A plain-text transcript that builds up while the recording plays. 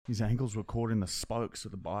His ankles were caught in the spokes of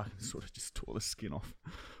the bike and sort of just tore the skin off.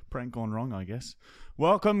 Prank gone wrong, I guess.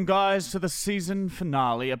 Welcome, guys, to the season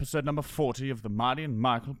finale, episode number 40 of the Marty and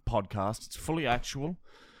Michael podcast. It's fully actual.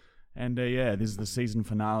 And this is the season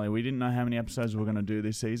finale. We didn't know how many episodes we were going to do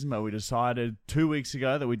this season, but we decided 2 weeks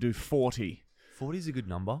ago that we'd do 40. 40 is a good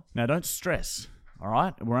number. Now, don't stress, all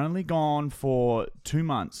right? We're only gone for 2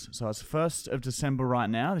 months. So it's 1st of December right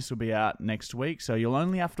now. This will be out next week. So you'll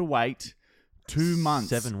only have to wait 2 months.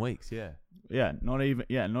 7 weeks, yeah. Yeah, not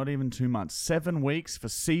even 2 months. 7 weeks for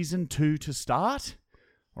season 2 to start.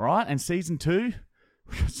 All right, and season 2,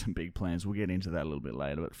 we've got some big plans. We'll get into that a little bit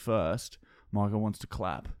later. But first, Michael wants to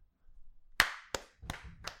clap.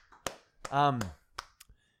 Oh,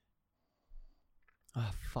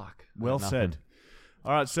 fuck. Well said.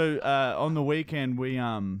 All right, so on the weekend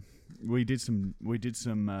we did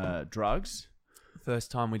some drugs.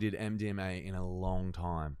 First time we did MDMA in a long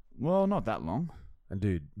time. Well, not that long. And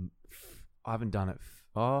dude, I haven't done it.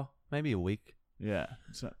 Maybe a week. Yeah.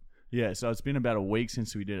 So it's been about a week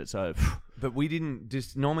since we did it. So, but we didn't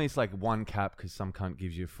just. Normally it's like one cap because some cunt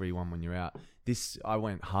gives you a free one when you're out. I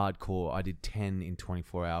went hardcore. I did 10 in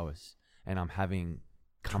 24 hours, and I'm having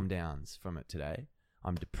come downs from it today.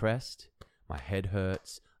 I'm depressed. My head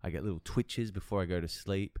hurts. I get little twitches before I go to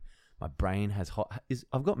sleep. My brain has hot.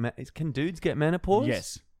 Can dudes get menopause?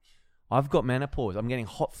 Yes. I've got menopause. I'm getting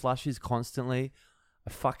hot flushes constantly. I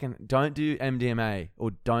fucking don't do MDMA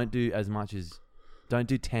or don't do 10.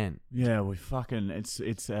 Yeah,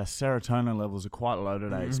 it's our serotonin levels are quite low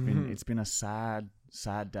today. It's been a sad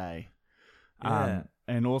day. Yeah.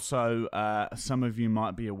 And also, some of you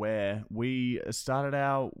might be aware, we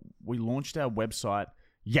launched our website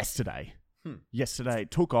yesterday. Yesterday,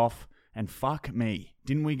 it took off, and fuck me,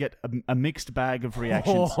 didn't we get a mixed bag of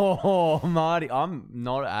reactions? Oh, Marty, I'm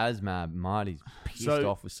not as mad. Marty's pissed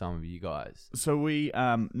off with some of you guys. So we,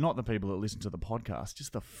 not the people that listen to the podcast,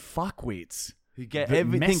 just the fuckwits who get that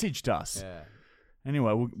everything messaged us. Yeah.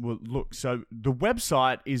 Anyway, we'll look. So the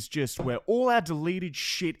website is just where all our deleted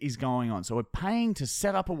shit is going on. So we're paying to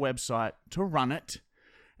set up a website to run it,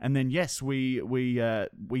 and then yes, we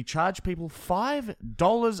charge people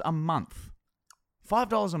 $5 a month.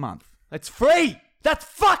 $5 a month. That's free. That's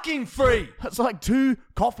fucking free. That's like 2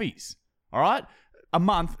 coffees. All right. A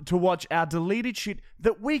month to watch our deleted shit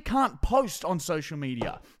that we can't post on social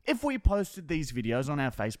media. If we posted these videos on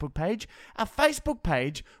our Facebook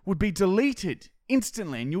page would be deleted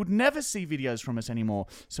instantly and you would never see videos from us anymore.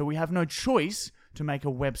 So we have no choice to make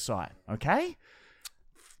a website, okay?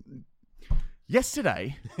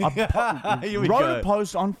 Yesterday, I wrote a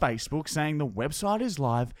post on Facebook saying the website is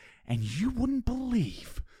live and you wouldn't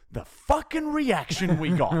believe the fucking reaction we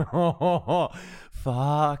got.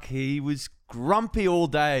 Fuck, he was grumpy all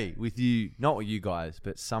day with you. Not with you guys,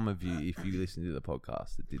 but some of you, if you listen to the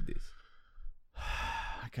podcast that did this.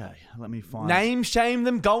 Okay, let me find... Name shame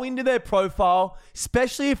them, go into their profile,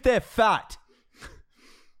 especially if they're fat.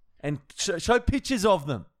 And show pictures of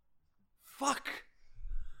them.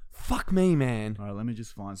 Fuck me, man. All right, let me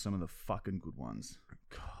just find some of the fucking good ones.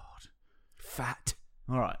 God. Fat.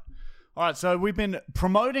 All right, so we've been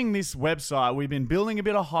promoting this website. We've been building a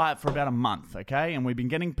bit of hype for about a month, okay? And we've been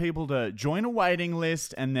getting people to join a waiting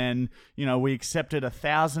list. And then, we accepted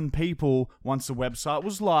 1,000 people once the website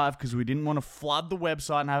was live because we didn't want to flood the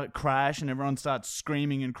website and have it crash and everyone starts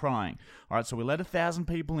screaming and crying. All right, so we let 1,000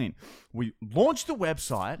 people in. We launched the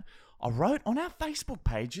website. I wrote on our Facebook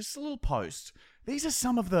page just a little post. These are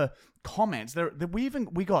some of the comments that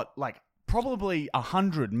we got like probably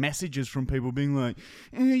 100 messages from people being like,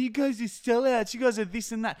 you guys are sellouts, you guys are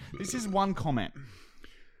this and that. This is one comment.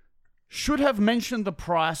 Should have mentioned the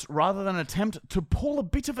price rather than attempt to pull a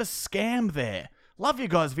bit of a scam there. Love you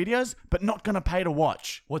guys' videos, but not going to pay to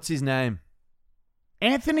watch. What's his name?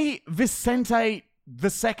 Anthony Vicente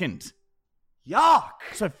II. Yuck!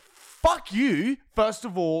 So fuck you, first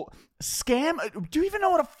of all. Scam? Do you even know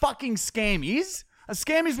what a fucking scam is? A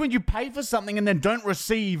scam is when you pay for something and then don't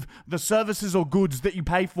receive the services or goods that you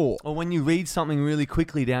pay for. Or when you read something really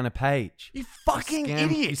quickly down a page. You fucking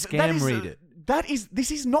idiots. Read it.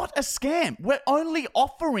 This is not a scam. We're only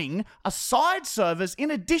offering a side service in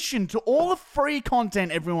addition to all the free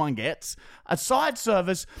content everyone gets. A side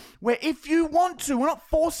service where if you want to, we're not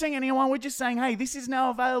forcing anyone. We're just saying, hey, this is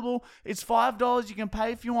now available. It's $5. You can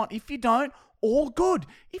pay if you want. If you don't, all good.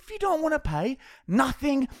 If you don't want to pay,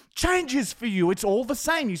 nothing changes for you. It's all the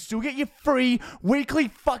same. You still get your free weekly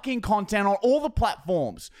fucking content on all the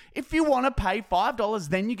platforms. If you want to pay $5,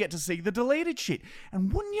 then you get to see the deleted shit.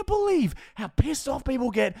 And wouldn't you believe how pissed off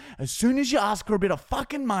people get as soon as you ask for a bit of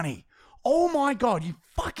fucking money? Oh my God, you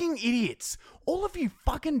fucking idiots. All of you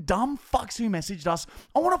fucking dumb fucks who messaged us,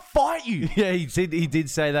 I want to fight you. Yeah, he did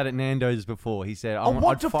say that at Nando's before. He said,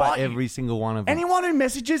 I'd to fight you. every single one of them. Anyone who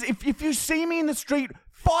messages, if you see me in the street,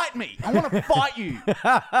 fight me. I want to fight you.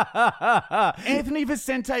 Anthony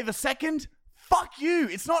Vicente II, fuck you.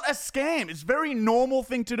 It's not a scam. It's a very normal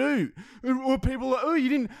thing to do. Or people are, oh, you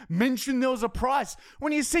didn't mention there was a price.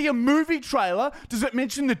 When you see a movie trailer, does it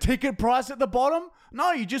mention the ticket price at the bottom?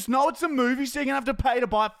 No, you just know it's a movie, so you're going to have to pay to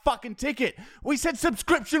buy a fucking ticket. We said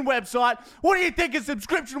subscription website. What do you think a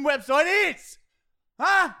subscription website is?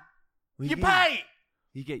 Huh? You pay.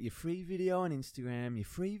 You get your free video on Instagram, your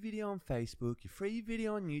free video on Facebook, your free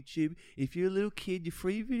video on YouTube. If you're a little kid, your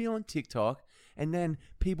free video on TikTok. And then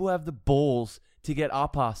people have the balls to get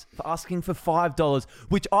up us for asking for $5,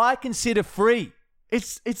 which I consider free.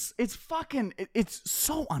 It's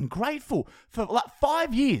so ungrateful. For like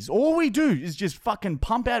 5 years, all we do is just fucking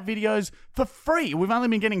pump out videos for free. We've only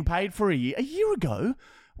been getting paid for a year. A year ago,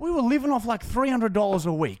 we were living off like $300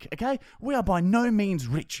 a week, okay? We are by no means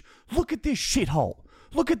rich. Look at this shithole.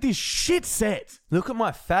 Look at this shit set. Look at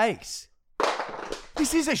my face.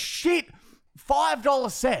 This is a shit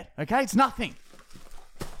 $5 set, okay? It's nothing.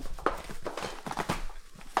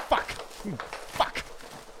 Fuck.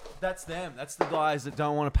 That's them. That's the guys that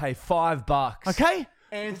don't want to pay $5. Okay?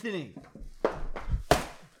 Anthony.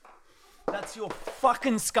 That's your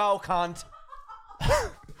fucking skull, cunt.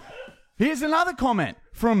 Here's another comment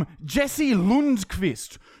from Jesse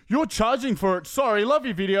Lundqvist. You're charging for it. Sorry, love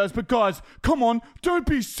your videos, but guys, come on, don't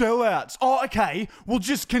be sellouts. Oh, okay, we'll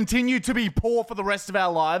just continue to be poor for the rest of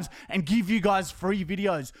our lives and give you guys free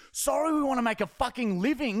videos. Sorry, we want to make a fucking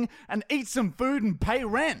living and eat some food and pay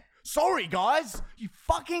rent. Sorry, guys, you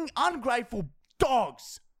fucking ungrateful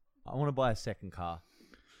dogs. I want to buy a second car.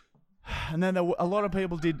 And then a lot of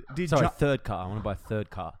people did third car. I want to buy a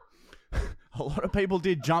third car. A lot of people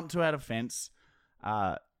did jump to our defense.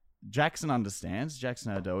 Jackson understands.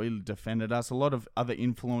 Jackson O'Dowie defended us. A lot of other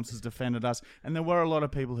influencers defended us. And there were a lot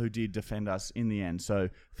of people who did defend us in the end. So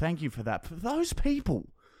thank you for that. For those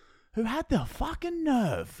people who had the fucking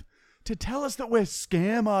nerve to tell us that we're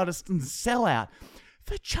scam artists and sellout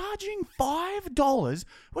for charging $5,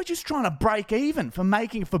 we're just trying to break even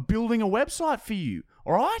for building a website for you.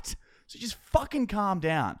 All right? So just fucking calm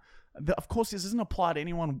down. Of course, this doesn't apply to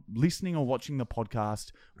anyone listening or watching the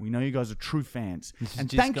podcast. We know you guys are true fans. And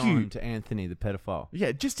thank you to Anthony, the pedophile.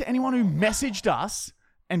 Yeah, just to anyone who messaged us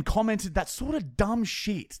and commented that sort of dumb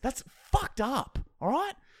shit. That's fucked up. All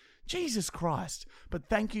right? Jesus Christ. But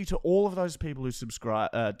thank you to all of those people who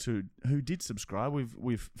who did subscribe.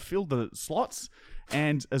 We've filled the slots,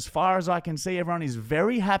 and as far as I can see, everyone is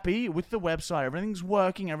very happy with the website. Everything's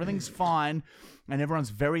working, everything's fine, and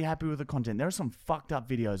everyone's very happy with the content. There are some fucked up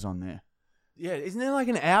videos on there. Yeah, isn't there like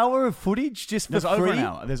an hour of footage just for free? Over an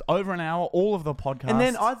hour. There's over an hour, all of the podcasts. And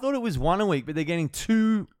then I thought it was one a week, but they're getting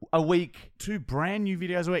 2 a week. 2 brand new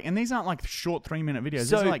videos a week. And these aren't like short 3-minute videos.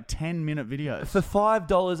 These are like 10-minute videos. For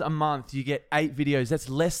 $5 a month, you get 8 videos. That's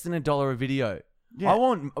less than $1 a video.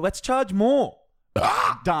 Yeah. Let's charge more.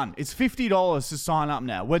 Done. It's $50 to sign up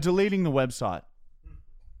now. We're deleting the website.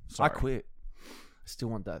 Sorry. I quit. I still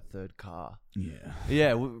want that third car. Yeah.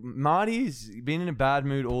 Yeah, Marty's been in a bad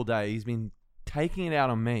mood all day. He's been taking it out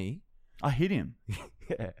on me. I hit him.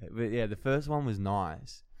 Yeah, the first one was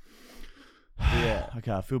nice. Yeah.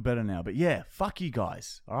 Okay, I feel better now. But yeah, fuck you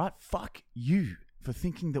guys. All right? Fuck you for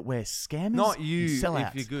thinking that we're scammers. Not you, sellouts.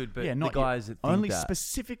 if you're good, but yeah, not the guys that think only that.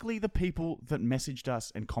 Specifically the people that messaged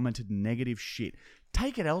us and commented negative shit.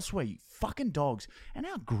 Take it elsewhere, you fucking dogs. And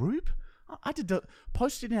our group, I did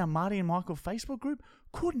post it in our Marty and Michael Facebook group.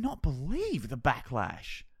 Could not believe the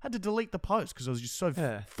backlash. Had to delete the post because I was just so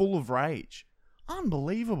full of rage.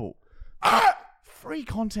 Unbelievable. Free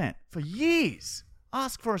content for years.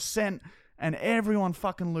 Ask for a cent and everyone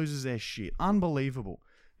fucking loses their shit. Unbelievable.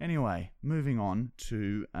 Anyway, moving on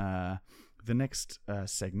to the next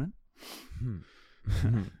segment.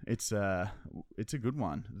 It's a good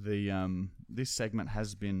one. This segment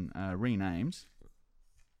has been renamed.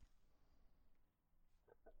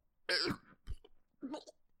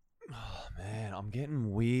 Oh man, I'm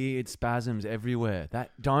getting weird spasms everywhere.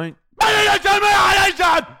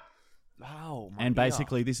 And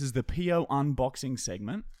basically, this is the PO unboxing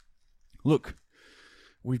segment. Look,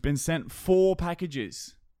 we've been sent 4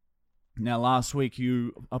 packages. Now, last week,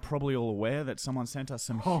 you are probably all aware that someone sent us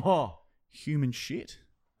some human shit.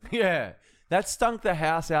 Yeah, that stunk the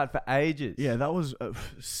house out for ages. Yeah, that was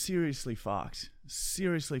seriously fucked.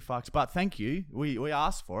 Seriously fucked. But thank you. We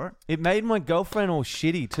asked for it. It made my girlfriend all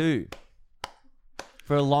shitty too.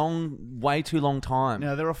 for a way too long time.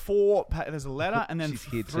 Now, there are 4... there's a letter and then She's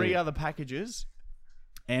here 3 too. other packages.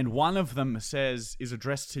 And one of them is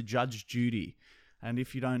addressed to Judge Judy. And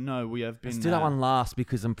if you don't know, we have been... Let's do that one last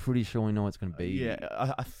because I'm pretty sure we know what it's going to be. Yeah,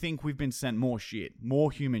 I think we've been sent more shit.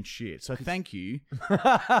 More human shit. So thank you.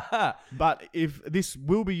 But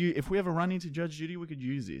if we ever run into Judge Judy, we could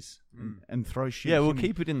use this and throw shit. Yeah, we'll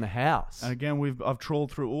keep it in the house. And again, I've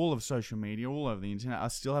trawled through all of social media, all over the internet. I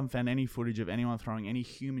still haven't found any footage of anyone throwing any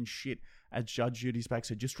human shit at Judge Judy's back.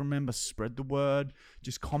 So just remember, spread the word.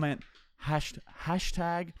 Just comment,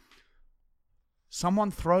 hashtag,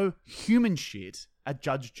 someone throw human shit at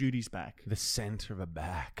Judge Judy's back. The center of her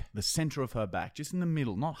back. The center of her back. Just in the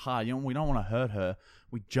middle. Not hard. We don't want to hurt her.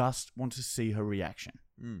 We just want to see her reaction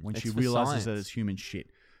when she realizes that it's human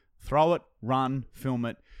shit. Throw it, run, film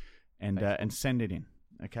it, and send it in.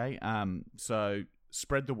 Okay? So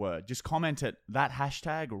spread the word. Just comment it, that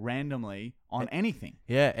hashtag randomly on anything.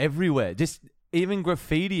 Yeah, everywhere. Just even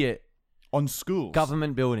graffiti it. On schools.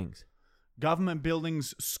 Government buildings. Government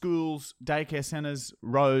buildings, schools, daycare centers,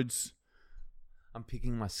 roads. I'm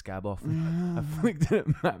picking my scab off. I flicked it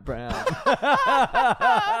at Matt Brown.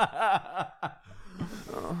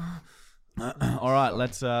 All right,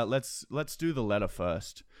 let's do the letter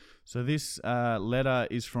first. So this letter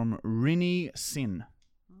is from Rini Sin.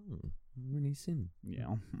 Really sin.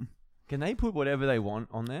 Yeah. Can they put whatever they want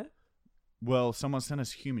on there? Well, someone sent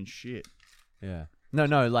us human shit. Yeah.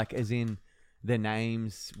 No, like as in their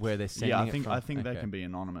names, where they're sending Yeah, it from? I think they can be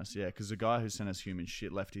anonymous. Yeah, because the guy who sent us human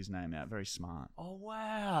shit left his name out. Very smart. Oh,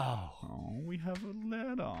 wow. Oh, we have a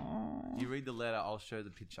letter. You read the letter, I'll show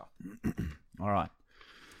the picture. All right.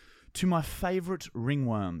 To my favorite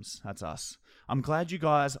ringworms, that's us. I'm glad you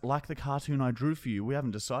guys like the cartoon I drew for you. We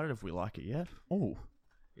haven't decided if we like it yet. Oh.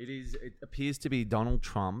 It appears to be Donald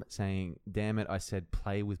Trump saying, "Damn it, I said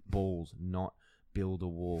play with balls, not build a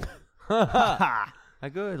wall." I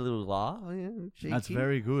got a little laugh. Yeah, that's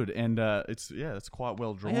very good, and it's quite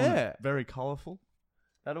well drawn. Yeah, very colourful.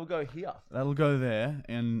 That'll go here. That'll go there,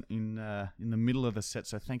 and in the middle of the set.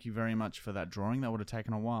 So thank you very much for that drawing. That would have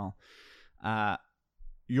taken a while.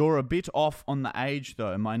 You're a bit off on the age,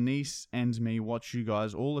 though. My niece and me watch you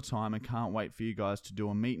guys all the time and can't wait for you guys to do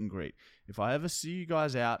a meet and greet. If I ever see you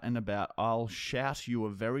guys out and about, I'll shout you a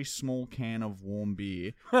very small can of warm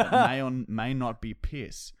beer that may or may not be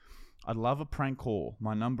piss. I'd love a prank call.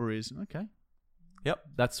 My number is... Okay. Yep,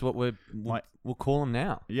 that's what we'll call him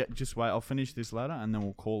now. Yeah, just wait. I'll finish this letter and then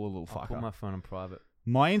we'll call a little fucker. I'll put my phone in private.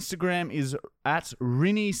 My Instagram is at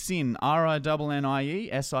Rinniesin,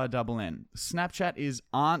 RINNIESINN. Snapchat is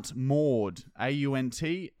Aunt Maud,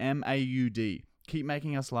 AUNTMAUD. Keep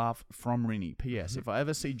making us laugh from Rinnie. P.S. If I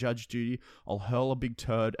ever see Judge Judy, I'll hurl a big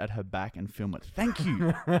turd at her back and film it. Thank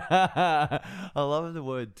you. I love the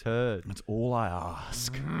word turd. That's all I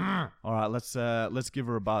ask. All right, let's give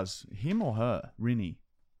her a buzz. Him or her? Rinnie.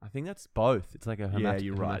 I think that's both. It's like a yeah,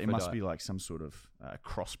 you're right. It must be like some sort of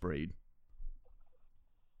crossbreed.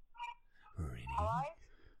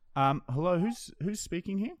 Hello? Hello, who's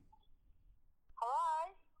speaking here?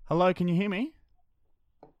 Hello? Hello, can you hear me?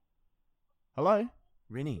 Hello?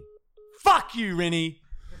 Rinnie. Fuck you, Rinnie!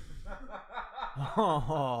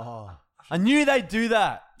 Oh, I knew they'd do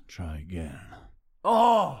that. Try again.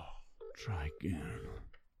 Oh! Try again.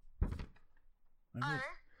 Hello?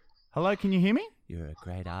 Hello, can you hear me? You're a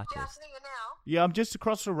great Yeah, I artist. can hear you now. Yeah, I'm just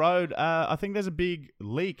across the road. I think there's a big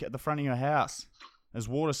leak at the front of your house. There's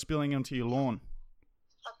water spilling onto your lawn.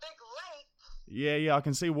 A big leak? Yeah, I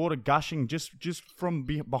can see water gushing just from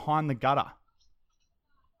behind the gutter. Oh,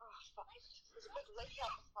 fuck. There's a big leak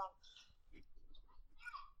out the front.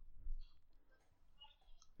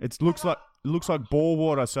 It looks like bore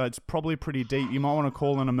water, so it's probably pretty deep. You might want to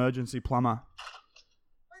call an emergency plumber.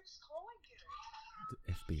 Who's calling you?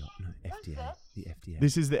 The FBI, no, FDA. this? The FDA.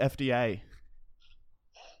 This is the FDA.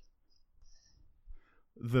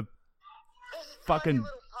 The There's a fucking... tiny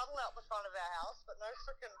little puddle out the front of our house, but no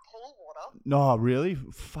freaking pool water. No, really?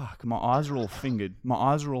 Fuck, my eyes are all fingered.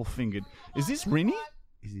 Is this Rinnie?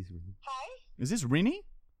 Is this Rinnie? Hey? Is this Rinnie?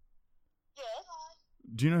 Yes?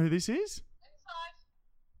 Do you know who this is?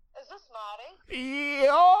 Is this Marty?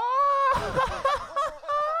 Yeah. I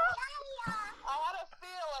had a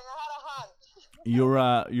feeling, I had a hunch. You're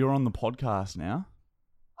on the podcast now.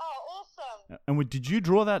 Oh, awesome. And did you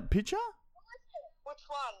draw that picture? Which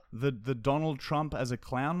one? The Donald Trump as a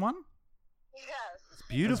clown one? Yes. It's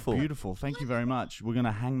beautiful. That's beautiful. Thank you very much. We're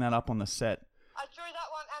gonna hang that up on the set. I drew that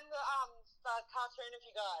one and the cartoon of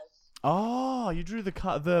you guys. Oh, you drew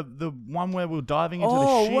the one where we were diving into the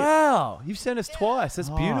Oh, shit. wow. You've sent us twice. That's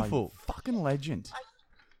Oh, beautiful. you fucking legend.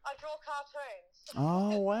 I draw cartoons.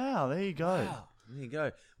 Oh wow, there you go. Wow. There you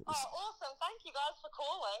go. Oh, awesome. Thank you guys for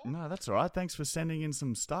calling. No, that's all right. Thanks for sending in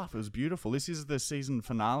some stuff. It was beautiful. This is the season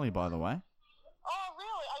finale, by the way. Oh,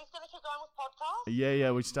 really? Are you going to keep going with podcasts?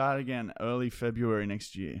 Yeah. We start again early February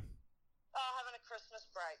next year. Oh, having a Christmas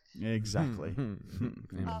break. Yeah, exactly.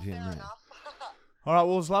 Fair enough. All right.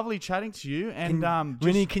 Well, it was lovely chatting to you. And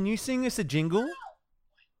Winnie, can you sing us a jingle?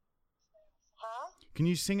 Huh? can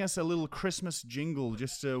you sing us a little Christmas jingle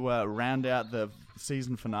just to round out the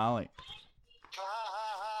season finale?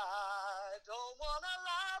 I don't want to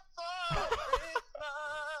laugh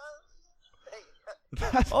for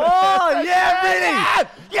Christmas. Oh, yeah, Winnie!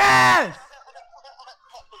 Yes!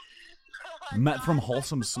 Matt from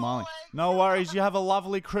Wholesome smiling. No worries. You have a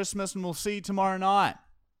lovely Christmas, and we'll see you tomorrow night.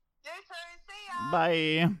 You too. See ya.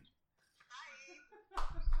 Bye.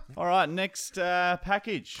 All right, next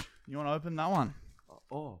package. You want to open that one?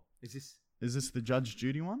 Oh, is this... Is this the Judge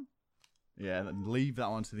Judy one? Yeah, then leave that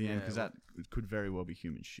one to the end because well- that could very well be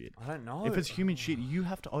human shit. I don't know. If it's human shit, you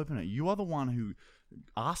have to open it. You are the one who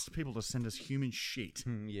asked people to send us human shit.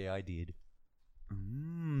 Yeah, I did.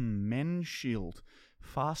 Men Shield.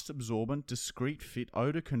 Fast absorbent, discreet fit,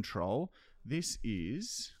 odor control. This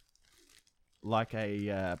is like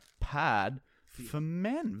a pad for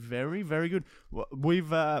men. Very, very good. We've,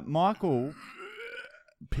 Michael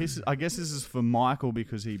pisses. I guess this is for Michael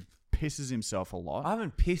because he pisses himself a lot. I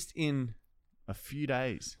haven't pissed in... A few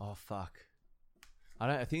days. Oh, fuck.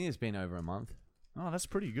 I think it's been over a month. Oh, that's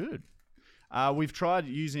pretty good. We've tried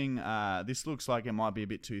using, this looks like it might be a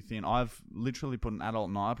bit too thin. I've literally put an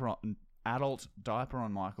adult diaper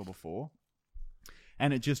on Michael before,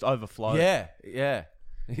 and it just overflowed. Yeah.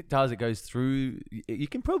 It does. It goes through... You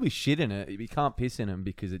can probably shit in it. You can't piss in them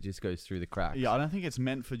because it just goes through the cracks. Yeah, I don't think it's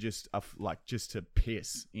meant for just just to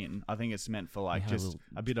piss in. I think it's meant for like just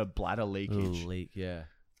a bit of bladder leakage. Little leak, yeah.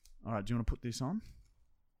 All right, do you want to put this on?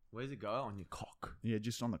 Where's it go? On your cock. Yeah,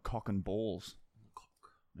 just on the cock and balls.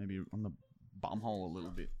 Maybe on the bumhole a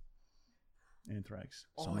little bit. Anthrax.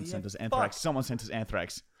 Someone sent us anthrax. Someone sent us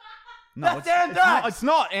anthrax. No, That's anthrax! It's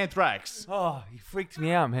not anthrax. Oh, you freaked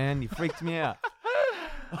me out, man. You freaked me out.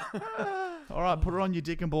 All right, put it on your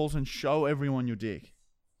dick and balls and show everyone your dick.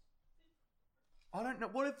 I don't know.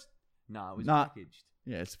 What if... No, it was Nah. packaged.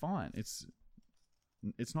 Yeah, it's fine. It's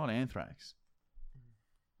not anthrax.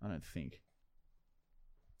 I don't think.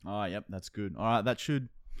 Oh, yep, that's good. All right, that should...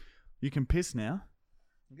 You can piss now.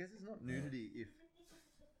 I guess it's not nudity if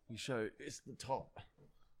you show it's the top.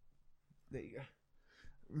 There you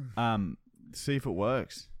go. See if it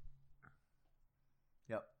works.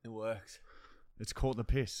 Yep, it works. It's caught the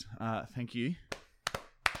piss. Thank you.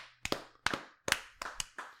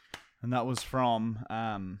 And that was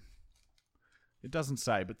from... it doesn't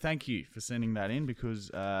say, but thank you for sending that in because...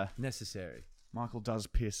 Necessary. Michael does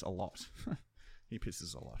piss a lot. He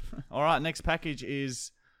pisses a lot. All right, next package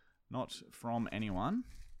is not from anyone.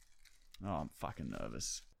 Oh, I'm fucking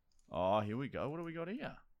nervous. Oh, here we go. What do we got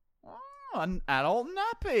here? Oh, an adult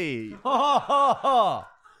nappy.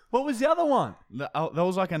 What was the other one? That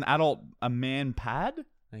was like a man pad.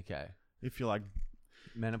 Okay. If you're like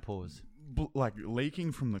Menopause. like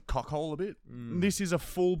leaking from the cockhole a bit. This is a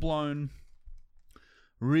full-blown,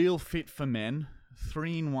 real fit for men.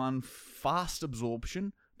 3-in-1, fast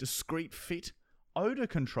absorption, discreet fit, odor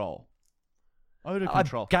control. Odor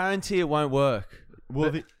control. I guarantee it won't work.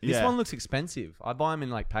 Well, this one looks expensive. I buy them in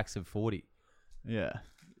like packs of 40. Yeah.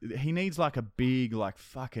 He needs like a big, like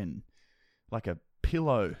fucking, like a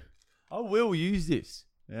pillow. I will use this.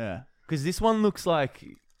 Yeah. Because this one looks like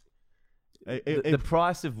the It,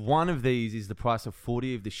 price of one of these is the price of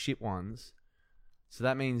 40 of the shit ones. So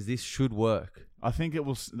that means this should work. I think it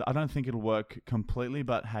will. I don't think it'll work completely,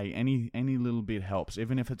 but hey, any little bit helps.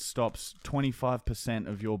 Even if it stops 25%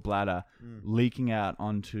 of your bladder leaking out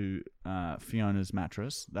onto Fiona's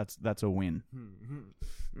mattress, that's a win.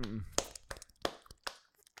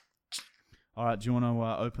 All right, do you want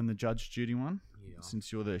to open the Judge Judy one? Yeah.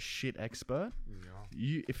 Since you're the shit expert.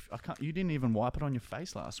 Yeah. You didn't even wipe it on your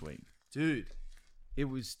face last week. Dude, it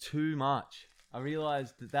was too much. I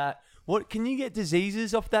realized that. What, can you get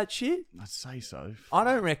diseases off that shit? I'd say so. I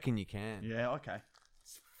don't reckon you can. Yeah, okay.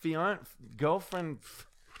 Fiona, girlfriend,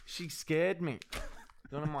 she scared me.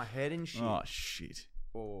 Got on my head and shit. Oh, shit.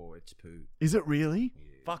 Oh, it's poo. Is it really?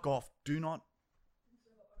 Yeah. Fuck off. Do not.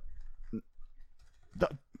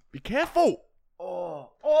 Be careful.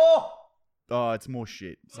 Oh. Oh, it's more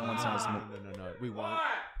shit. Someone sent us more. No. We won't.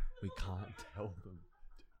 We can't tell them.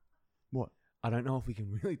 What? I don't know if we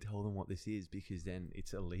can really tell them what this is because then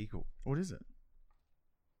it's illegal. What is it?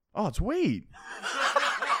 Oh, it's weed.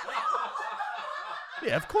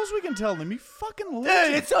 Yeah, of course we can tell them. You fucking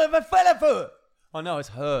legend. Dude, it's over fella food. Oh no,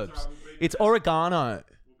 it's herbs. It's oregano.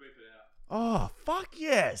 Oh, fuck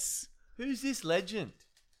yes. Who's this legend?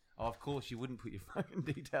 Oh, of course, you wouldn't put your phone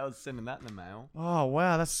details sending that in the mail. Oh,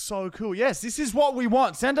 wow, that's so cool. Yes, this is what we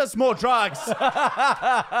want. Send us more drugs.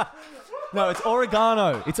 No, it's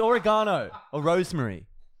oregano. It's oregano or rosemary.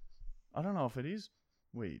 I don't know if it is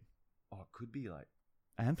weed. Oh, it could be like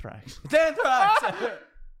Anthrax. it's anthrax.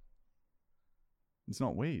 It's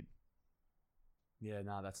not weed. Yeah,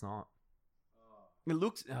 no, that's not. It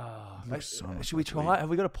looks. It looks so much should we like try weed. it? Have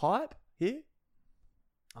we got a pipe here?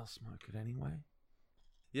 I'll smoke it anyway.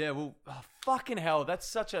 Yeah, well, fucking hell, that's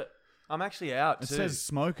such a. I'm actually out It too. says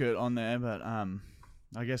smoke it on there, but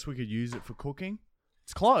I guess we could use it for cooking.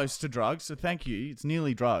 It's close to drugs, so thank you. It's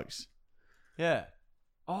nearly drugs. Yeah.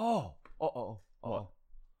 Oh. What?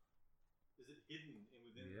 Is it hidden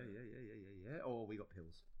within? Yeah. Oh, we got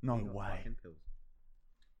pills. No We got way. fucking pills.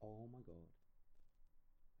 Oh my god.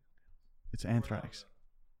 It's anthrax.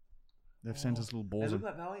 They've sent us little They balls look of...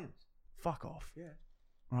 like Valiums. Fuck off. Yeah.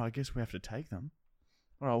 All right, I guess we have to take them.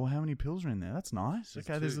 All right, well, how many pills are in there? That's nice. There's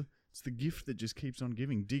Okay, two. it's the gift that just keeps on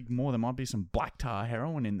giving. Dig more. There might be some black tar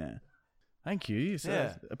heroin in there. Thank you. So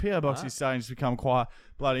Yeah. a PO box Right. is starting to become quite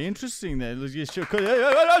bloody interesting there.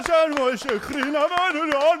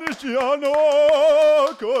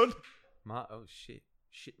 Oh shit.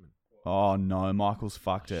 Shitman. Oh no, Michael's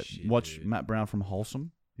fucked it. Shit, Watch dude. Matt Brown from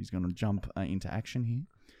Wholesome. He's going to jump into action here.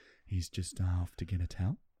 He's just off to get a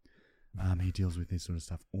towel. He deals with this sort of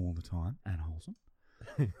stuff all the time at Wholesome.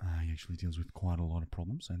 He actually deals with quite a lot of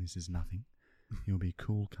problems, so this is nothing. He'll be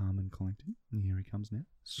cool, calm, and collected. And here he comes now,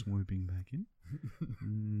 swooping back in.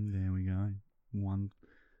 There we go. One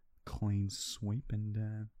clean sweep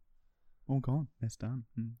and all gone. That's done.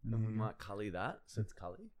 And there We we go. might cully that. So it's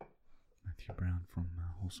cully. Matthew Brown from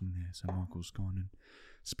Wholesome there. So Michael's gone and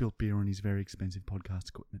spilt beer on his very expensive podcast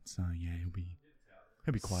equipment. So yeah, he'll be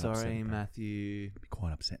quite upset. Sorry, about it. Matthew. He'll be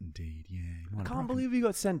quite upset indeed. Yeah, he I might have can't broken- believe you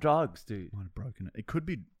got sent drugs, dude. might have broken it. It could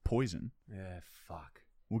be poison. Yeah, fuck.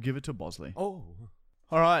 We'll give it to Bosley. Oh.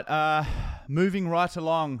 All right, moving right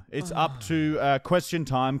along. It's up to question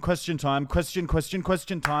time. Question time. Question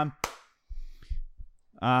time.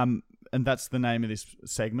 And that's the name of this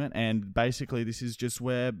segment. And basically, this is just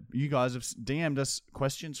where you guys have DM'd us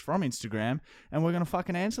questions from Instagram, and we're going to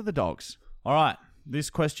fucking answer the dogs. All right. This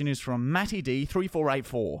question is from Matty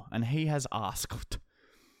D3484, and he has asked,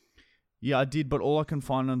 yeah, I did, but all I can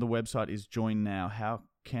find on the website is join now. How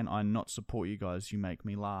can I not support you guys? You make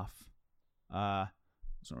me laugh.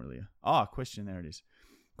 It's not really a... question. There it is.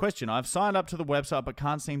 Question. I've signed up to the website, but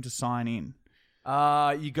can't seem to sign in.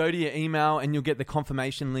 You go to your email and you'll get the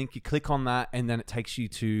confirmation link. You click on that, and then it takes you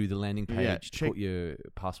to the landing page. Yeah, to check- put your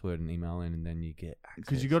password and email in, and then you get access.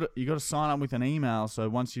 Because you got to sign up with an email. So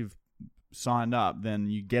once you've signed up, then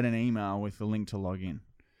you get an email with the link to log in.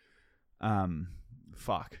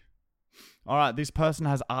 Fuck. All right. This person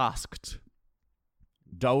has asked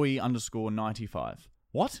Doey_95.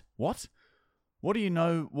 What? What do you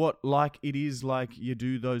know what like it is like you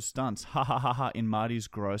do those stunts? Ha ha ha ha in Marty's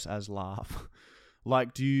gross as laugh.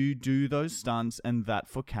 Like, do you do those stunts and that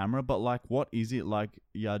for camera? But like, what is it like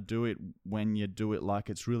you do it when you do it like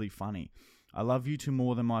it's really funny? I love you two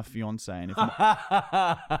more than my fiance. And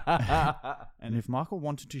if Michael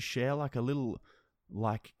wanted to share like a little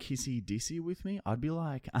like kissy dissy with me, I'd be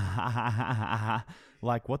like,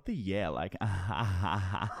 like what the yeah, like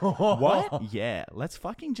what? Yeah, let's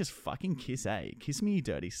fucking just fucking kiss, kiss me, you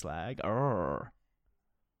dirty slag.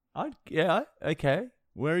 Yeah, okay.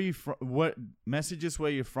 Where are you from? What messages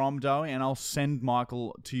where you're from, Doey, and I'll send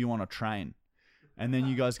Michael to you on a train, and then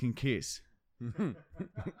you guys can kiss in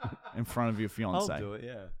front of your fiance. I'll do it,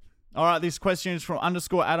 yeah. All right, this question is from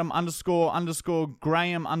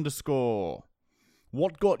 _Adam__Graham_.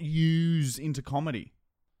 What got yous into comedy?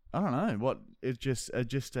 I don't know. What it's just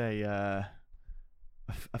a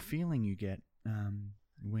feeling you get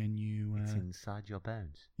when you It's inside your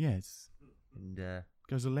bones. yeah, it's And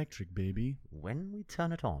goes electric, baby. when we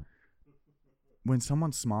turn it on, When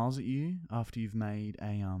someone smiles at you after you've made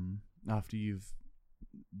after you've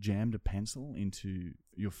jammed a pencil into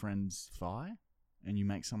your friend's thigh and you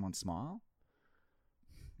make someone smile,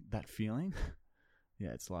 that feeling, yeah,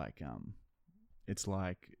 it's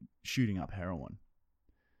like shooting up heroin.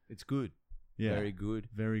 It's good. Yeah, Very good.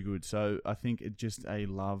 very good. So I think it's just a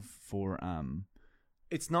love for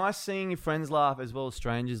It's nice seeing your friends laugh as well as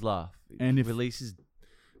strangers laugh. And It if- releases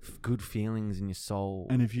good feelings in your soul.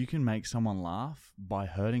 and if you can make someone laugh by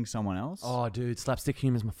hurting someone else, Oh, dude, slapstick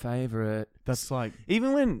humor is my favorite. that's like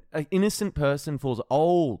Even when an innocent person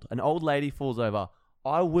an old lady falls over,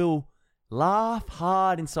 I will laugh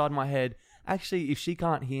hard inside my head Actually, if she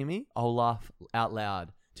can't hear me, I'll laugh out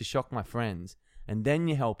loud to shock my friends, and then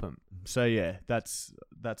you help them. So yeah, that's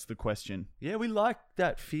the question. Yeah, we like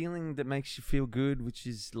that feeling that makes you feel good, which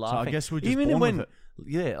is laughing. So I guess we're just Even born when, with it.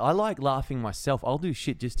 Yeah, I like laughing myself. I'll do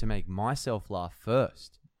shit just to make myself laugh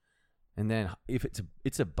first, and then if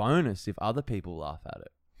it's a bonus if other people laugh at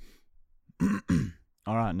it.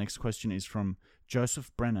 All right, next question is from Joseph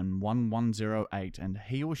Brennan 1108, and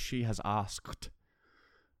he or she has asked,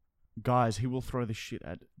 guys, he will throw the shit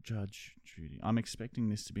at Judge Judy. I'm expecting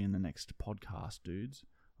this to be in the next podcast, dudes.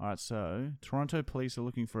 All right, so Toronto police are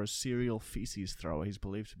looking for a serial feces thrower. He's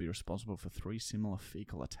believed to be responsible for 3 similar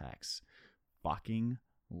fecal attacks. Fucking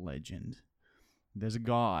legend. There's a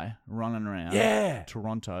guy running around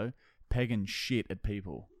Toronto pegging shit at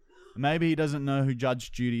people. Maybe he doesn't know who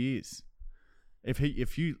Judge Judy is. If he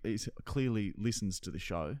clearly listens to the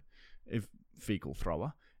show, if fecal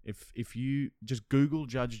thrower, if you just Google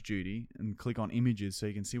Judge Judy and click on images so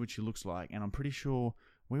you can see what she looks like, and I'm pretty sure,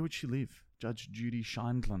 where would she live? Judge Judy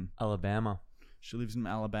Scheindlin. Alabama. She lives in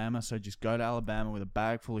Alabama, so just go to Alabama with a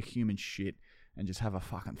bag full of human shit and just have a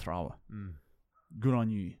fucking thrower. Good on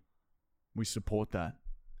you. We support that.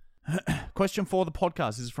 Question for the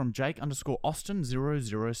podcast is from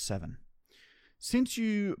Jake_Austin007. Since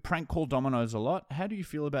you prank call Domino's a lot, how do you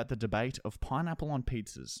feel about the debate of pineapple on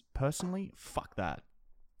pizzas? Personally, fuck that.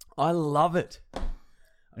 I love it.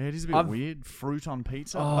 Yeah, it is a bit weird. Fruit on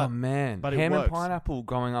pizza. Oh, man. but it Ham and works. pineapple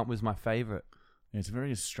growing up was my favorite. Yeah, it's a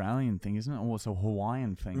very Australian thing, isn't it? Or it's a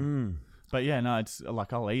Hawaiian thing. But yeah, no, it's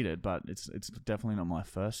like I'll eat it, but it's definitely not my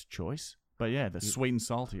first choice. But yeah, the sweet and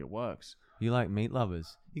salty, it works. You like meat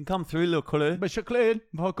lovers. You can come through, little culler.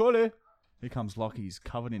 Here comes Lockie. He's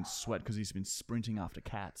covered in sweat because he's been sprinting after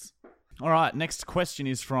cats. All right, next question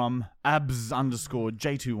is from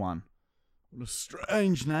abs_J21. What a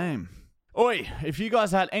strange name. Oi, if you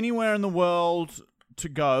guys had anywhere in the world to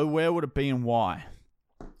go, where would it be and why?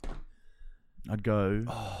 I'd go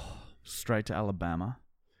straight to Alabama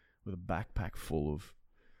with a backpack full of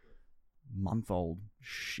month-old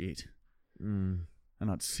shit. And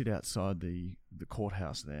I'd sit outside the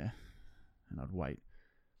courthouse there and I'd wait.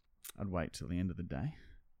 I'd wait till the end of the day.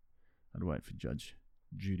 I'd wait for Judge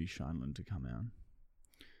Judy Scheindlin to come out.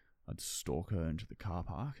 I'd stalk her into the car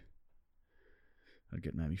park. I'd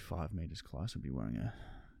get maybe 5 meters close. I'd be wearing a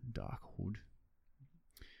dark hood.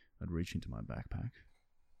 I'd reach into my backpack,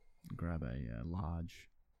 grab a large,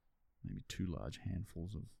 maybe 2 large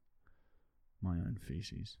handfuls of my own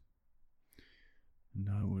feces, and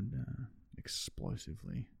I would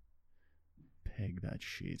explosively peg that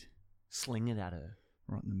shit. Sling it at her.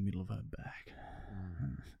 Right in the middle of her back.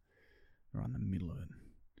 Right in the middle of it.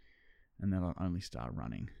 And then I'll only start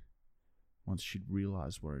running once she'd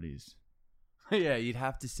realise where it is. Yeah, you'd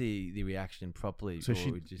have to see the reaction properly. So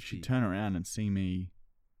she'd turn around and see me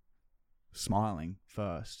smiling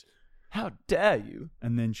first. How dare you?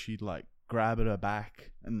 And then she'd like grab at her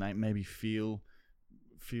back and maybe feel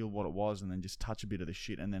what it was, and then just touch a bit of the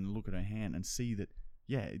shit, and then look at her hand and see that,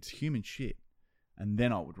 yeah, it's human shit. And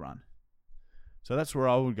then I would run. So that's where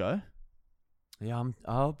I would go. Yeah,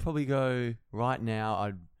 I'll probably go right now.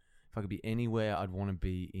 If I could be anywhere, I'd want to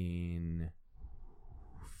be in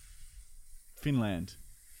Finland.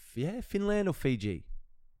 Yeah, Finland or Fiji.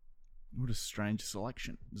 What a strange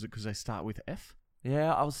selection. Is it because they start with F?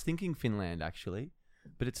 Yeah, I was thinking Finland actually,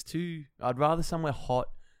 but it's too. I'd rather somewhere hot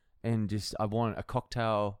and I want a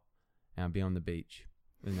cocktail and be on the beach,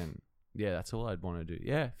 and then yeah, that's all I'd want to do.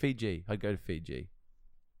 Yeah, Fiji. I'd go to Fiji.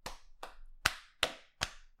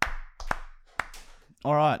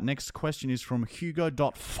 All right, next question is from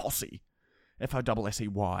Hugo.Fossey,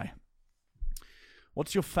 Fossey.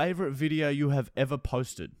 What's your favourite video you have ever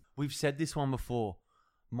posted? We've said this one before.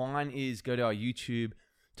 Mine is go to our YouTube,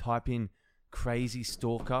 type in crazy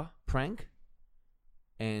stalker prank,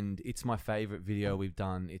 and it's my favourite video we've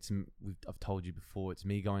done. I've told you before, it's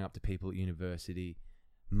me going up to people at university.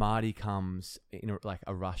 Marty comes in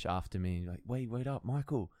a rush after me and like, wait up,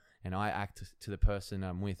 Michael. And I act to the person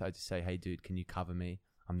I'm with. I just say, hey, dude, can you cover me?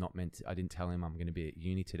 I didn't tell him I'm going to be at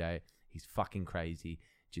uni today. He's fucking crazy.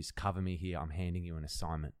 Just cover me here. I'm handing you an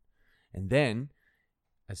assignment. And then,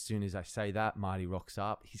 as soon as I say that, Marty rocks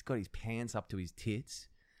up. He's got his pants up to his tits.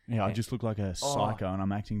 Yeah, I just look like a psycho, and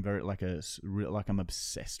I'm acting very like I'm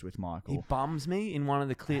obsessed with Michael. He bums me in one of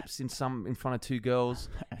the clips in front of 2 girls.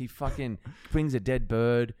 He fucking brings a dead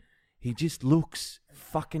bird. He just looks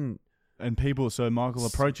fucking... And Michael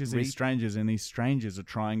approaches these strangers, and these strangers are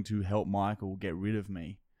trying to help Michael get rid of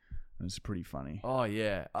me. And it's pretty funny. Oh,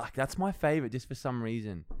 yeah. That's my favorite, just for some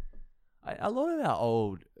reason. A lot of our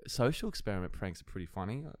old social experiment pranks are pretty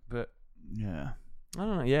funny, but... Yeah. I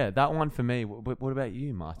don't know. Yeah, that one for me. What about you,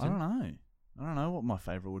 I Martin? don't know what my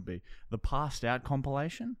favorite would be. The Passed Out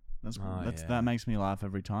compilation. That makes me laugh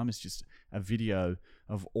every time. It's just a video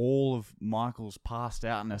of all of Michael's passed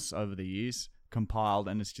outness over the years compiled,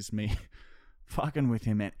 and it's just me fucking with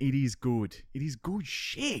him, and it is good. It is good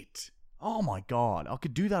shit. Oh my God. I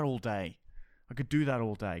could do that all day.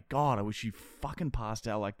 God, I wish you fucking passed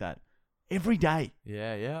out like that every day.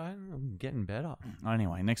 Yeah, I'm getting better.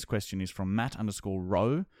 Anyway, next question is from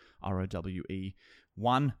Matt_Rowe,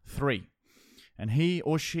 ROWE 13. And he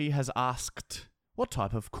or she has asked, what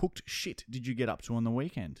type of cooked shit did you get up to on the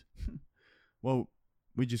weekend? Well,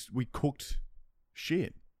 we cooked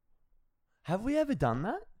shit. Have we ever done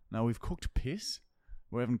that? No, we've cooked piss.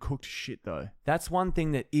 We haven't cooked shit though. That's one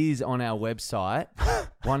thing that is on our website.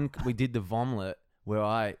 We did the vomlet where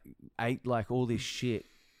I ate like all this shit,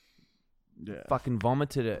 Yeah. fucking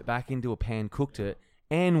vomited it back into a pan, cooked it,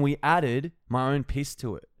 and we added my own piss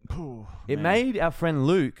to it. It made our friend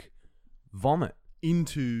Luke vomit.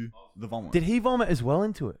 Into the vomit. Did he vomit as well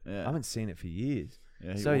into it? Yeah. I haven't seen it for years.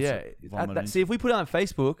 Yeah, he So also yeah, vomited see if we put it on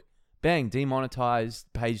Facebook, bang,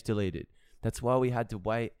 demonetized, page deleted. That's why we had to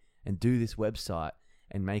wait and do this website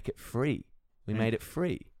and make it free. We made it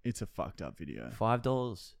free. It's a fucked up video.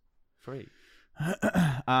 $5 free.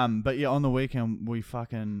 But yeah, on the weekend we did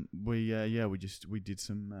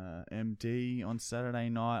some MD on Saturday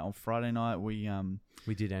night. On Friday night we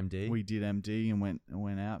did MD. We did MD and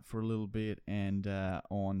went out for a little bit, and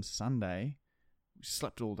on Sunday we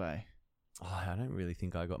slept all day. Oh, I don't really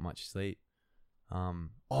think I got much sleep. I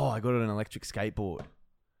got an electric skateboard.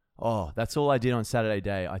 Oh, that's all I did on Saturday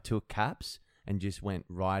day. I took caps and just went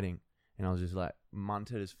riding, and I was just like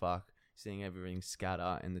munted as fuck, seeing everything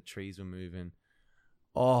scatter, and the trees were moving.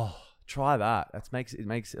 Oh, try that. It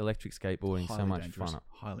makes electric skateboarding so much funner.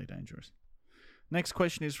 Highly dangerous. Next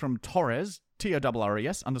question is from Torres,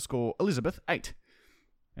 TORRES _Elizabeth 8.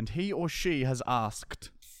 And he or she has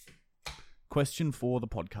asked, question for the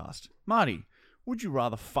podcast. Marty, would you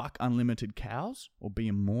rather fuck unlimited cows or be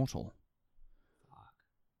immortal?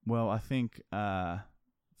 Well, I think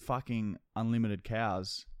fucking unlimited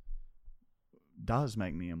cows does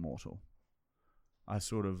make me immortal. I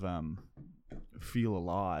sort of feel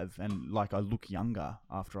alive, and like I look younger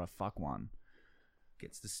after I fuck one.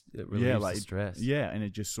 It relieves the stress. Yeah, and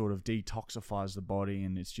it just sort of detoxifies the body,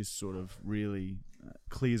 and it's just sort of really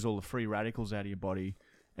clears all the free radicals out of your body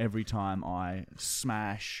every time I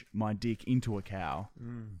smash my dick into a cow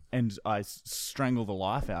and I strangle the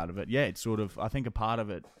life out of it. Yeah, it's sort of, I think a part of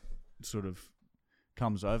it sort of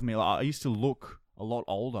comes over me. Like, I used to look a lot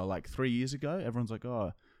older, like 3 years ago. Everyone's like,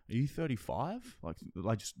 oh, are you 35? Like,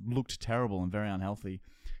 I just looked terrible and very unhealthy.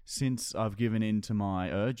 Since I've given in to my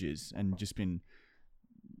urges and just been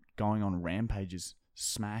going on rampages,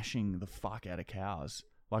 smashing the fuck out of cows.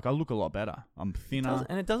 Like, I look a lot better. I'm thinner.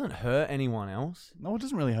 And it doesn't hurt anyone else. No, it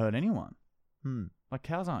doesn't really hurt anyone. Like,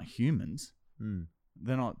 cows aren't humans.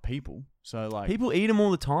 They're not people. So, like, people eat them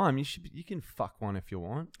all the time. You can fuck one if you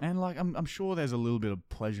want. And like, I'm sure there's a little bit of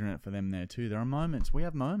pleasure in it for them there too. There are moments. We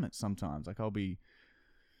have moments sometimes. Like, I'll be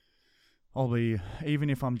even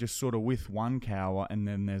if I'm just sort of with one cow and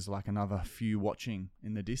then there's like another few watching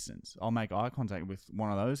in the distance, I'll make eye contact with one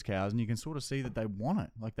of those cows and you can sort of see that they want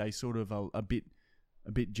it. Like, they sort of are a bit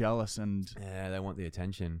jealous and they want the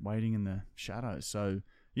attention, waiting in the shadows. So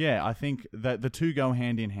yeah, I think that the two go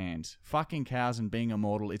hand in hand. Fucking cows and being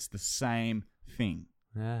immortal, it's the same thing.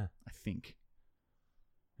 Yeah, I think.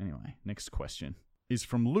 Anyway, next question is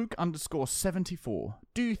from Luke _74.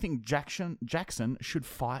 Do you think Jackson should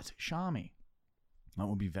fight Shami? That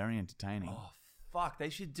would be very entertaining. Oh fuck, they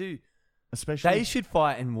should do. They should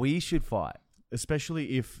fight and we should fight.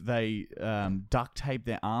 Especially if they duct tape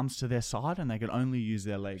their arms to their side and they could only use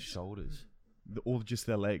their legs. Shoulders. Or just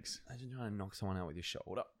their legs. Imagine trying to knock someone out with your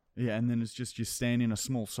shoulder. Yeah, and then it's just you stand in a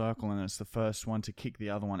small circle and it's the first one to kick the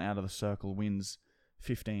other one out of the circle wins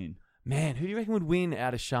 15. Man, who do you reckon would win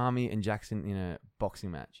out of Shami and Jackson in a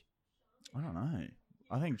boxing match? I don't know.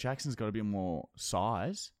 I think Jackson's got a bit more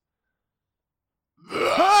size.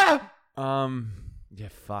 Yeah,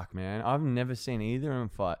 fuck, man. I've never seen either of them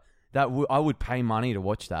fight. I would pay money to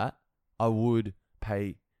watch that. I would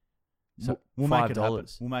pay we'll $5. Make it happen.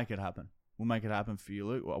 We'll make it happen. We'll make it happen for you,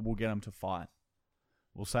 Luke. We'll get them to fight.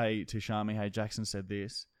 We'll say to Shami, hey, Jackson said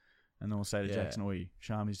this. And then we'll say to Jackson,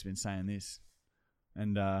 Shami's been saying this.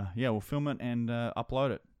 And we'll film it and upload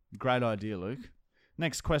it. Great idea, Luke.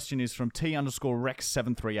 Next question is from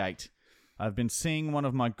T_Rex738. I've been seeing one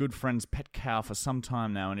of my good friend's pet cow for some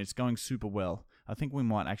time now, and it's going super well. I think we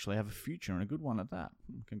might actually have a future and a good one at that.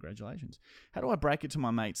 Congratulations. How do I break it to my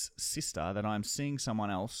mate's sister that I'm seeing someone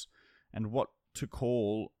else, and what to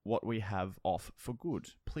call what we have off for good?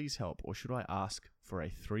 Please help, or should I ask for a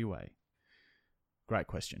three-way? Great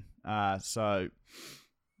question. So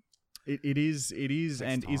it is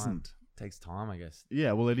and time. isn't. Takes time, I guess.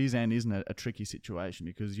 Yeah, well, it is and isn't a tricky situation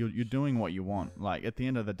because you're doing what you want. Like at the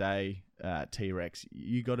end of the day, T-Rex,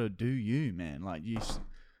 you got to do you, man. Like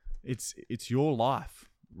it's your life,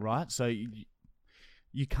 right? So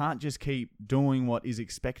you can't just keep doing what is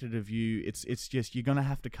expected of you. It's just you're gonna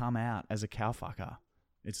have to come out as a cow fucker.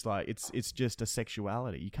 It's like it's just a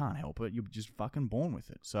sexuality. You can't help it. You're just fucking born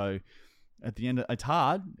with it. So at the end, it's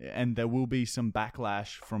hard, and there will be some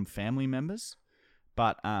backlash from family members,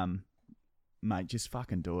 but mate, just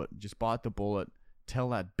fucking do it. Just bite the bullet. Tell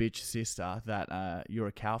that bitch sister that you're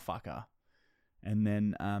a cow fucker, and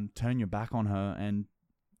then turn your back on her and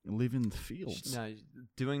live in the fields. No,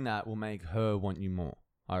 doing that will make her want you more,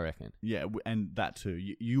 I reckon. Yeah, and that too.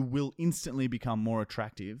 You will instantly become more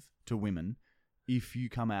attractive to women if you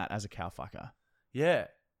come out as a cow fucker. Yeah.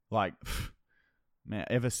 Like, man,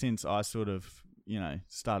 ever since I sort of,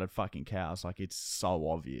 started fucking cows, like it's so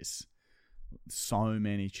obvious. So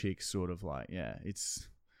many chicks sort of like, yeah, it's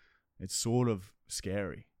sort of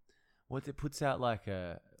scary. What it puts out like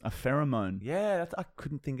a pheromone. Yeah, I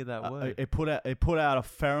couldn't think of that word. It put out a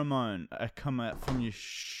pheromone come out from your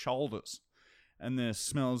shoulders, and the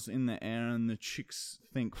smells in the air, and the chicks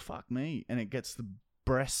think, "Fuck me," and it gets the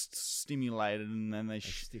breasts stimulated, and then they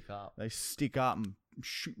stick up. They stick up and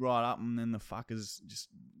shoot right up, and then the fuckers just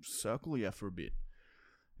circle you for a bit.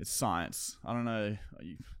 It's science. I don't know.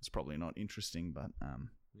 It's probably not interesting, but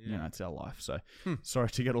it's our life. So sorry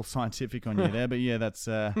to get all scientific on you there, but yeah, that's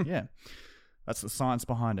that's the science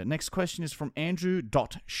behind it. Next question is from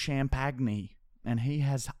Andrew.Champagne, and he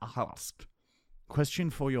has asked, question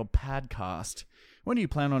for your podcast. When do you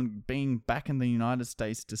plan on being back in the United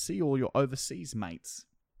States to see all your overseas mates?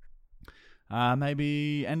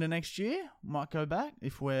 Maybe end of next year. Might go back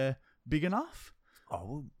if we're big enough.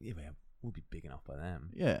 Oh, we'll be big enough by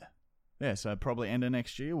then. Yeah. Yeah, so probably end of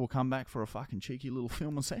next year, we'll come back for a fucking cheeky little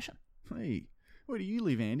filming session. Hey, where do you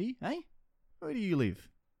live, Andy? Hey? Where do you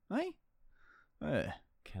live? Hey?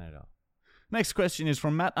 Canada. Next question is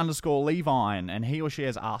from Matt_Levine, and he or she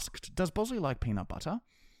has asked, does Bosley like peanut butter?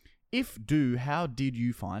 If do, how did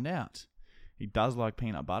you find out? He does like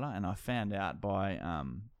peanut butter, and I found out by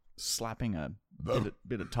slapping a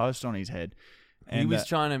bit of toast on his head. And he was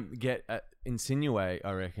trying to insinuate,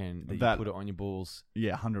 I reckon, that you put it on your balls.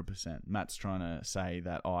 Yeah, 100%. Matt's trying to say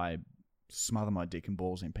that I smother my dick and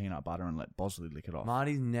balls in peanut butter and let Bosley lick it off.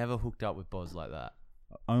 Marty's never hooked up with Boz like that.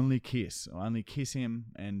 Only kiss. I only kiss him,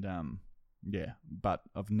 and but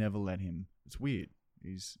I've never let him. It's weird.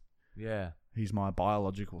 He's my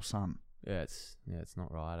biological son. Yeah, it's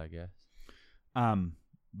not right, I guess.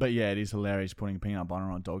 But yeah, it is hilarious putting peanut butter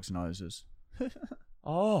on dogs' noses.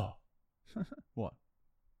 Oh. What?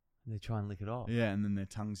 They try and lick it off. Yeah, and then their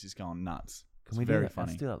tongue's just going nuts. Can we very do that?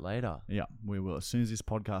 funny. Let's do that later. Yeah, we will. As soon as this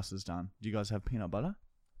podcast is done. Do you guys have peanut butter?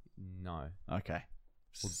 No. Okay.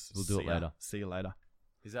 We'll do it later. See you later.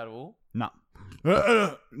 Is that all? No.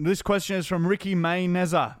 This question is from Ricky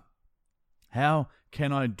Mayneza. How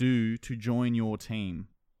can I do to join your team?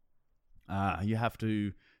 You have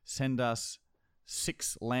to send us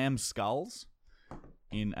 6 lamb skulls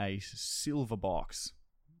in a silver box,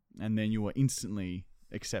 and then you are instantly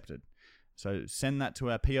accepted. So send that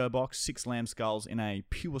to our PO box, 6 lamb skulls in a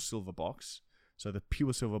pure silver box. So the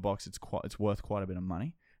pure silver box, it's worth quite a bit of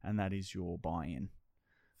money, and that is your buy-in.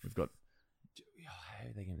 We've got... How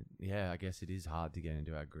are they gonna, I guess it is hard to get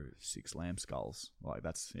into our group. 6 lamb skulls. Like,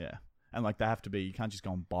 that's... Yeah. And, like, they have to be... You can't just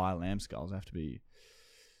go and buy lamb skulls. They have to be,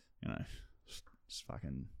 just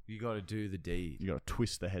fucking... You got to do the deed. You got to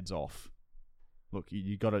twist the heads off. Look,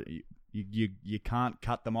 you got to... You can't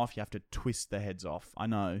cut them off. You have to twist the heads off. I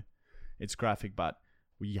know it's graphic, but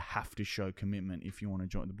you have to show commitment if you want to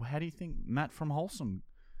join. How do you think Matt from Wholesome?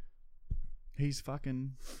 He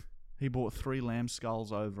bought 3 lamb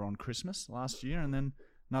skulls over on Christmas last year, and then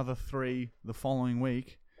another 3 the following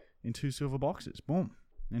week in 2 silver boxes. Boom,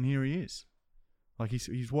 and here he is. Like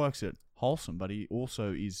he works at Wholesome, but he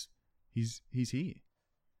also is he's here.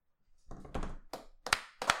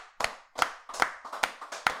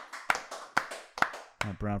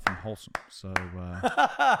 Brown from Wholesome. So, of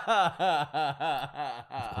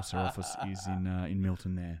course, our office is in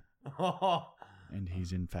Milton there, and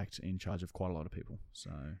he's in fact in charge of quite a lot of people.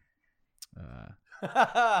 So,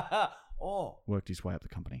 worked his way up the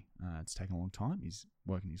company. It's taken a long time. He's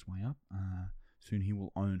working his way up. Soon he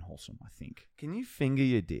will own Wholesome, I think. Can you finger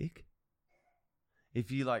your dick?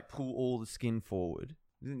 If you pull all the skin forward,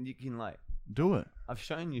 then you can do it. I've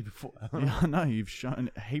shown you before. Yeah, I know. You've shown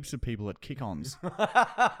heaps of people at kick-ons.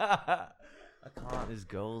 I can't. There's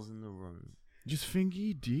girls in the room. Just finger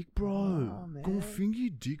your dick, bro. Oh, man. Go finger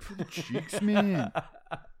your dick for the chicks, man.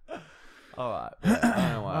 All right. Well, I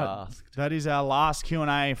don't know why I Right, asked. that is our last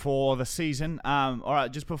Q&A for the season. All right,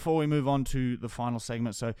 just before we move on to the final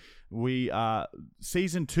segment, so we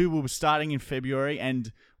season 2 will be starting in February,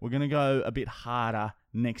 and we're gonna go a bit harder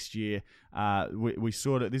next year. We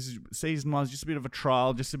sort of, this is season 1's just a bit of a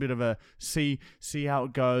trial, just a bit of a see how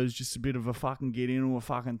it goes, just a bit of a fucking get into a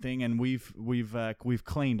fucking thing, and we've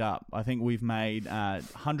cleaned up. I think we've made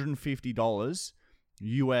 $150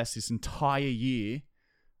 US this entire year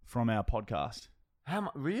from our podcast. How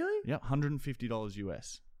much? Really? Yep, $150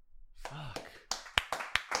 US. Fuck.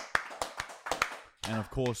 And of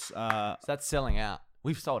course, So that's selling out.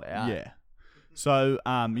 We've sold out. yeah. So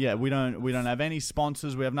yeah, we don't have any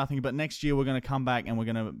sponsors. We have nothing. But next year we're going to come back and we're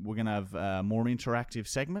gonna have more interactive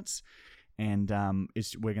segments, and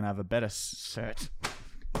we're gonna have a better set.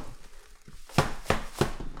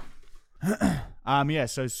 Yeah,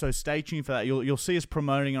 so stay tuned for that. You'll see us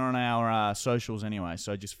promoting on our socials anyway.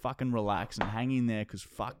 So just fucking relax and hang in there, because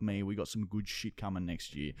fuck me, we got some good shit coming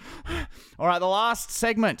next year. All right, the last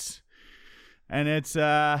segment, and it's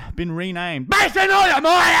been renamed.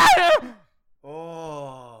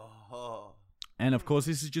 Oh. And of course,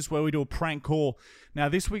 this is just where we do a prank call. Now,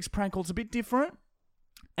 this week's prank call's a bit different,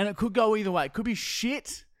 and it could go either way. It could be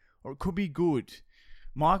shit, or it could be good.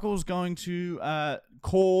 Michael's going to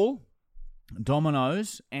call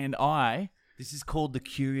Domino's, and This is called the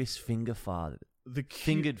Curious Finger Father. the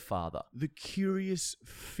Fingered Father. the curious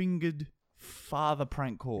fingered father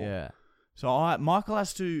prank call. Yeah. So Michael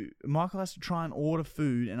has to try and order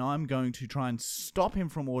food, and I'm going to try and stop him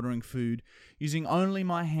from ordering food using only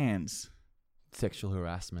my hands. Sexual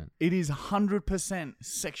harassment. It is 100%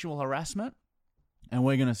 sexual harassment, and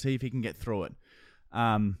we're going to see if he can get through it.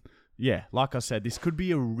 Yeah, like I said, this could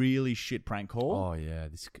be a really shit prank call. Oh yeah.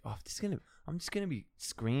 I'm just gonna be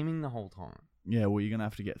screaming the whole time. Yeah, well, you're going to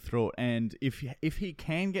have to get through it. And if he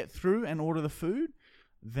can get through and order the food,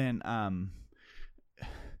 then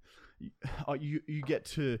you got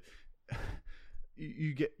to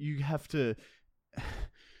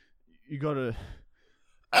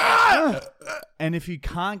and if you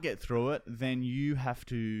can't get through it, then you have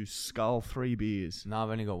to scull 3 beers. No, I've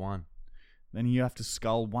only got one. Then you have to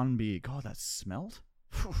scull 1 beer. God, that smelled.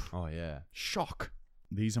 Oh yeah. Shock.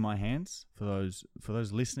 These are my hands. For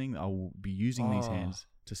those listening, I will be using these Oh. hands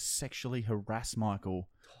to sexually harass Michael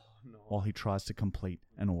while he tries to complete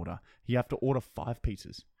an order. You have to order 5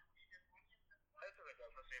 pizzas.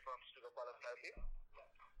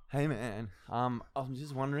 Hey man. I'm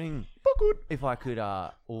just wondering if I could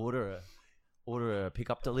order a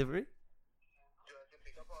pickup delivery.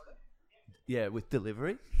 Yeah, with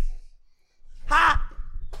delivery. Ha!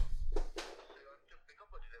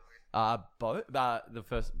 Both. The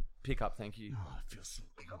first pickup, thank you. Oh, it feels so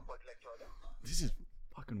good. This is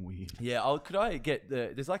fucking weird. Yeah. Could I get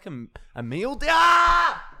there's like a meal deal?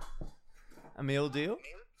 Ah! A meal deal?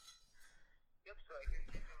 Yep, so I can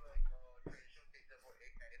give you like traditional pizza for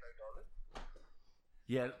 $8.95.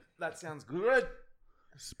 Yeah, that sounds good.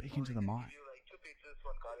 Speaking to the mic. Give you like 2 pizzas,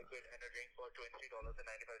 1 garlic bread, and a drink for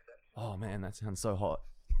 $23.95. Oh man, that sounds so hot.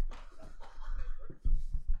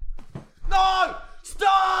 No!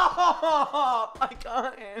 Stop! I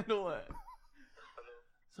can't handle it.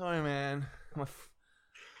 Sorry, man.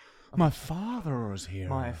 My father is here.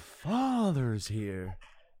 My father's here.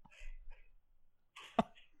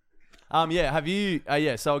 Yeah. Have you?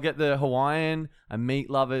 Yeah. So I'll get the Hawaiian, a meat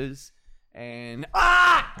lovers, and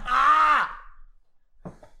Hawaiian,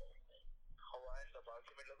 the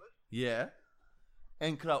barbecue meat lovers. yeah.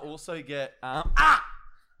 And could I also get no!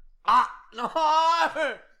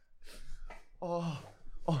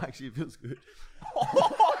 Oh, actually, it feels good.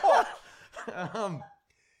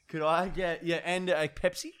 Could I get and a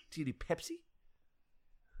Pepsi? Do you do Pepsi?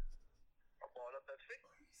 A ball of Pepsi.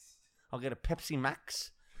 I'll get a Pepsi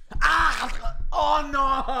Max. Oh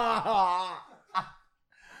no!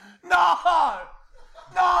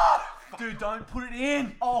 No! Dude, don't put it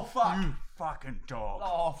in. Oh fuck! You fucking dog.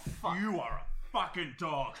 Oh fuck! You are a fucking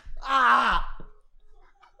dog.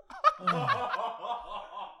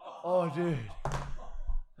 Oh dude.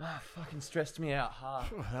 Fucking stressed me out hard.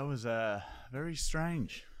 That was very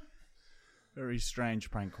strange. Very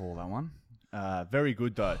strange prank call, that one. Very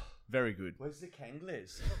good, though. Very good. Where's the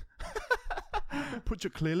Kanglers? Put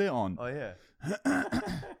your clearly on. Oh yeah.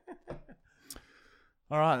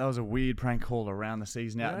 All right, that was a weird prank call around the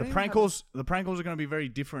season. Now, the prank calls are going to be very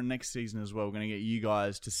different next season as well. We're going to get you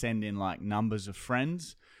guys to send in like numbers of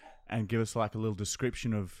friends, and give us like a little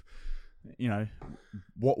description of, you know,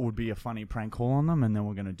 what would be a funny prank call on them, and then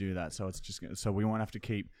we're going to do that. So it's just so we won't have to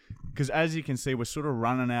keep, because as you can see, we're sort of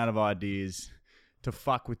running out of ideas to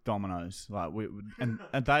fuck with Domino's. Like and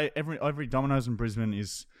they every Domino's in Brisbane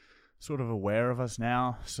is sort of aware of us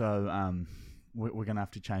now, so we're going to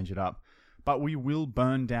have to change it up. But we will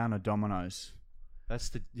burn down a Domino's. That's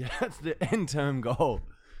the end term goal.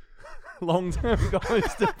 Long term goal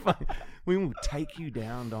is to we will take you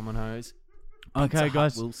down, Domino's. Okay,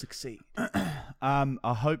 guys, will succeed. I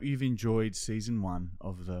hope you've enjoyed season 1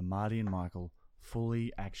 of the Marty and Michael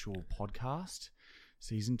Fully Actual podcast.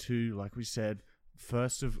 Season 2, like we said,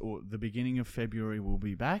 the beginning of February we'll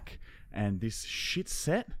be back, and this shit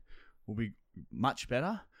set will be much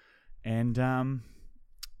better. And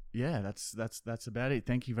yeah, that's about it.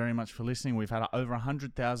 Thank you very much for listening. We've had over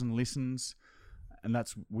 100,000 listens, and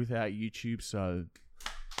that's without YouTube. So,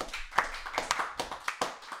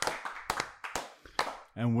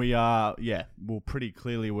 and we are, well, pretty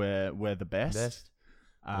clearly we're the best.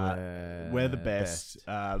 We're the best.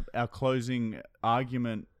 Our closing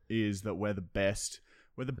argument is that we're the best.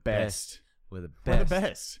 We're the best. We're the We're the best.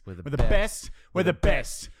 best. We're the best. We're the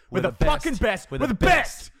best. We're the fucking best. We're the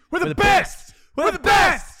best. We're the best. We're the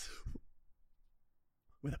best.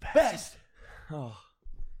 We're the best. Oh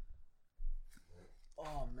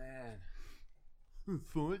man.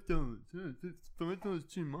 $5.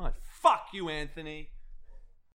 $5 too much. Fuck you, Anthony.